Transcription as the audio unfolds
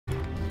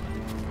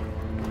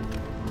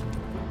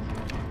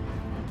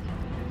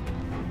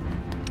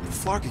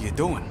Flark are you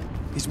doing?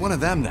 He's one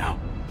of them now.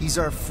 He's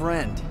our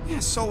friend. Yeah,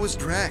 so is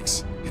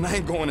Drax. And I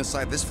ain't going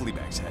inside this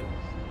fleabag's head.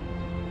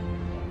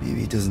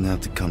 Maybe it doesn't have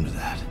to come to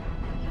that.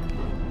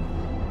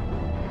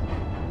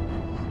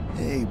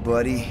 Hey,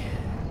 buddy.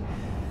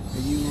 Are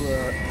you,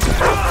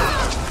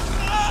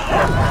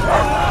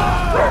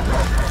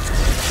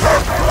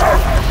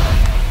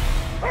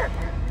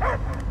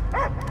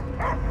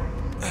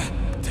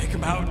 Take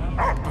him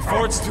out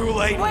before it's too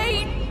late.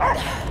 Wait!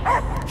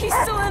 He's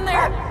still in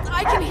there.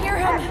 I can hear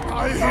him.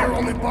 I hear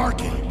only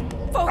barking.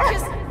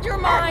 Focus your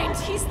mind.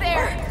 He's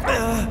there.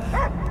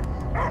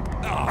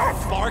 Oh,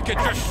 Flark, it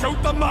just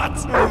shoot the mutt!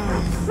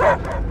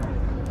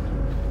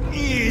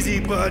 Easy,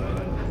 bud.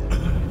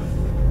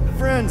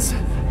 Friends,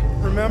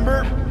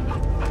 remember?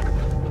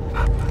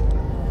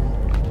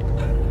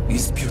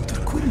 Is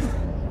Peter Quill?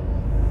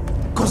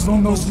 Cosmo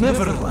knows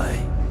never lie.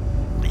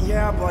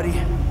 Yeah,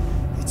 buddy.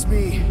 It's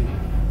me.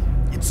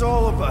 It's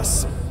all of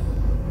us.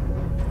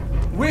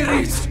 Where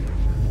is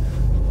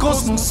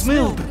Cosmo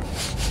smelled?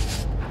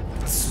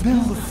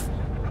 Smell of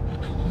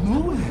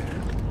nowhere.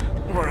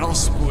 Where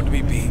else would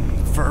we be,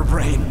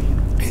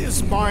 Furbrain?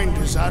 His mind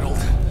is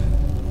addled.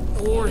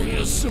 Or he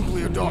is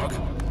simply a dog.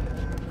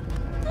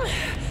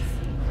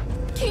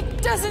 He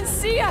doesn't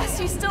see us.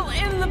 He's still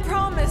in the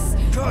promise.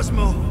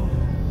 Cosmo,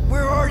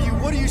 where are you?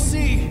 What do you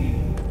see?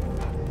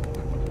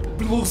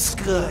 Blue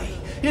sky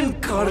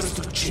and cars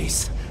to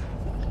chase.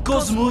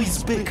 Cosmo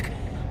is back.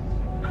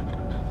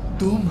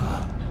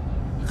 Doma,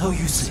 how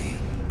you say?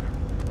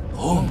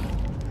 Home.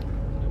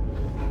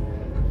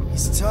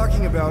 He's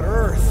talking about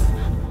Earth.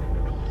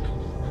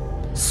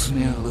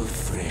 Smell of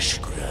fresh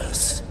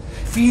grass.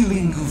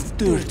 Feeling of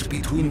dirt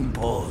between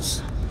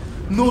paws.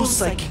 No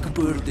psychic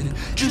burden,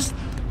 just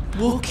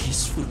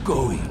walkies for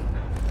going.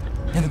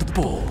 And the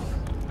ball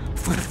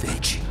for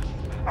fetching.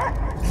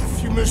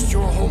 If you missed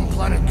your home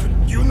planet,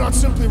 could you not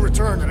simply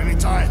return at any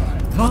time?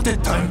 Not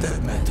at time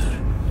that matter.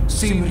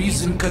 Same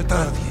reason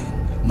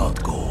Catadian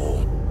not go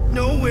home.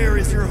 Nowhere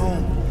is your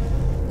home.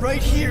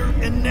 Right here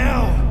and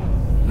now.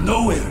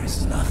 Nowhere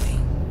is nothing.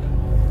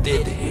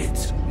 Dead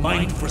heads,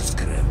 mind for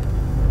scrap.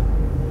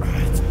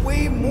 It's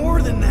way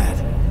more than that.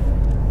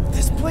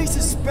 This place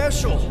is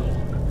special.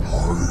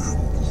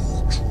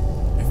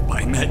 If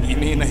by met you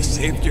mean I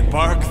saved your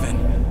bark, then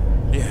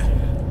yeah,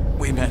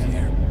 we met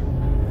here.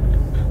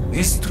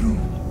 It's true.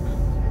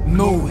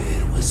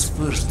 Nowhere was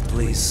first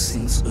place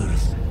since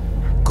Earth.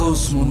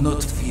 Cosmo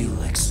not feel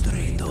like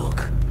stray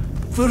dog.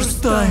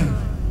 First time,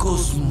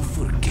 Cosmo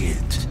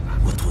forget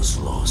what was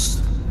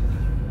lost.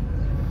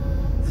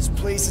 This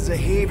place is a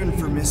haven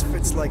for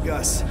misfits like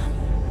us.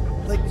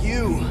 Like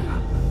you.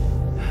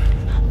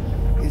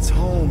 It's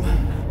home.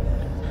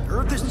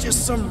 Earth is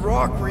just some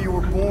rock where you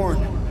were born.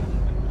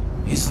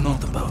 It's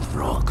not about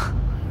rock.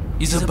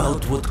 It's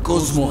about what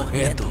Cosmo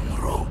had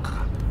on rock.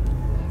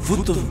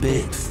 Foot of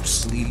bed for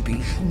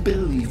sleeping,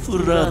 belly for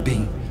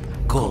rubbing,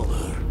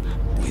 color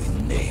with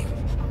name.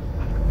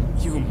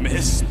 You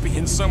miss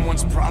being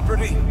someone's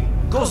property?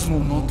 Cosmo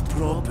not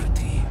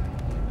property.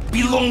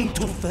 Belong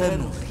to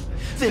family.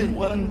 Then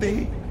one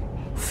day,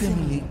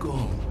 family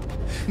gone.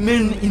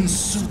 Men in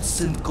suits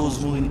sent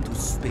Cosmo into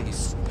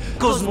space.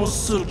 Cosmo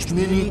searched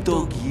many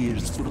dog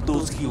years for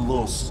those he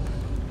lost.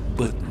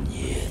 But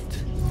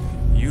yet...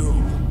 You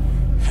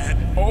had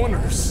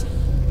owners.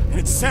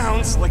 It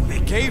sounds like they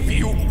gave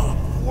you up.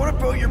 What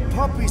about your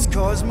puppies,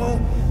 Cosmo?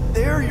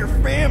 They're your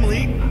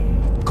family.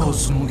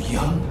 Cosmo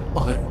young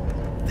or...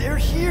 They're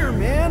here,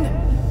 man.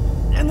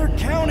 And they're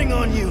counting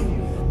on you.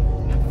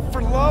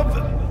 For love,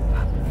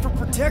 for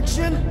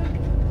protection.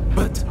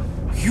 But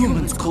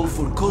humans call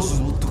for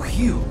Cosmo to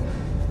heal.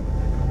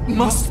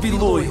 Must be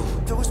loyal.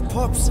 Those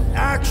pups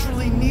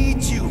actually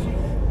need you.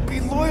 Be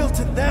loyal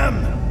to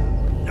them.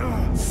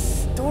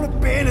 Don't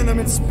abandon them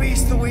in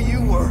space the way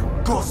you were.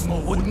 Cosmo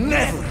would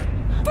never.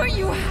 But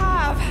you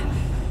have.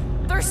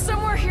 They're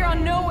somewhere here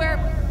on Nowhere,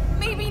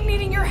 maybe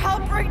needing your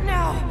help right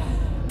now.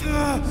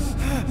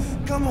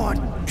 Come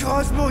on,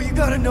 Cosmo, you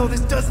gotta know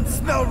this doesn't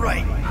smell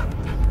right.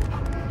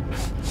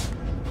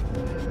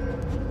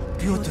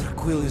 Peter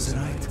Quill is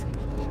right.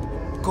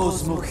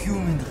 Cosmo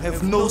human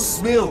have no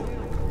smell.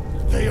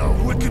 They are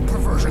wicked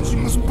perversions. You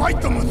must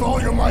bite them with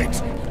all your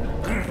might.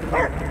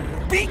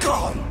 Be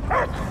gone!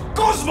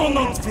 Cosmo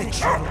not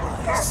fetch your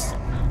lies.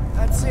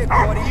 That's it,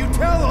 buddy. You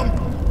tell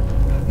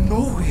him.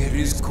 Nowhere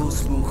is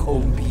Cosmo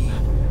home be.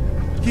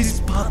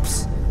 His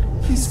pups,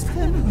 his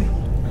family,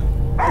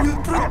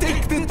 will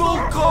protect at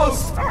all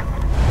cost.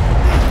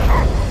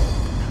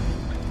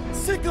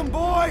 Sick 'em,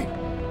 boy!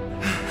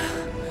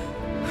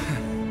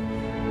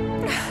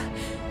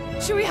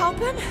 Should we help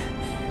him?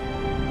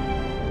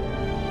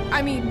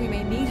 I mean, we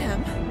may need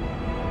him.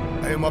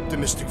 I am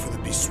optimistic for the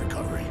beast's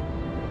recovery.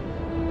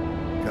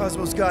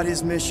 Cosmo's got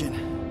his mission.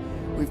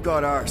 We've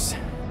got ours.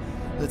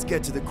 Let's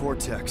get to the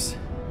Cortex.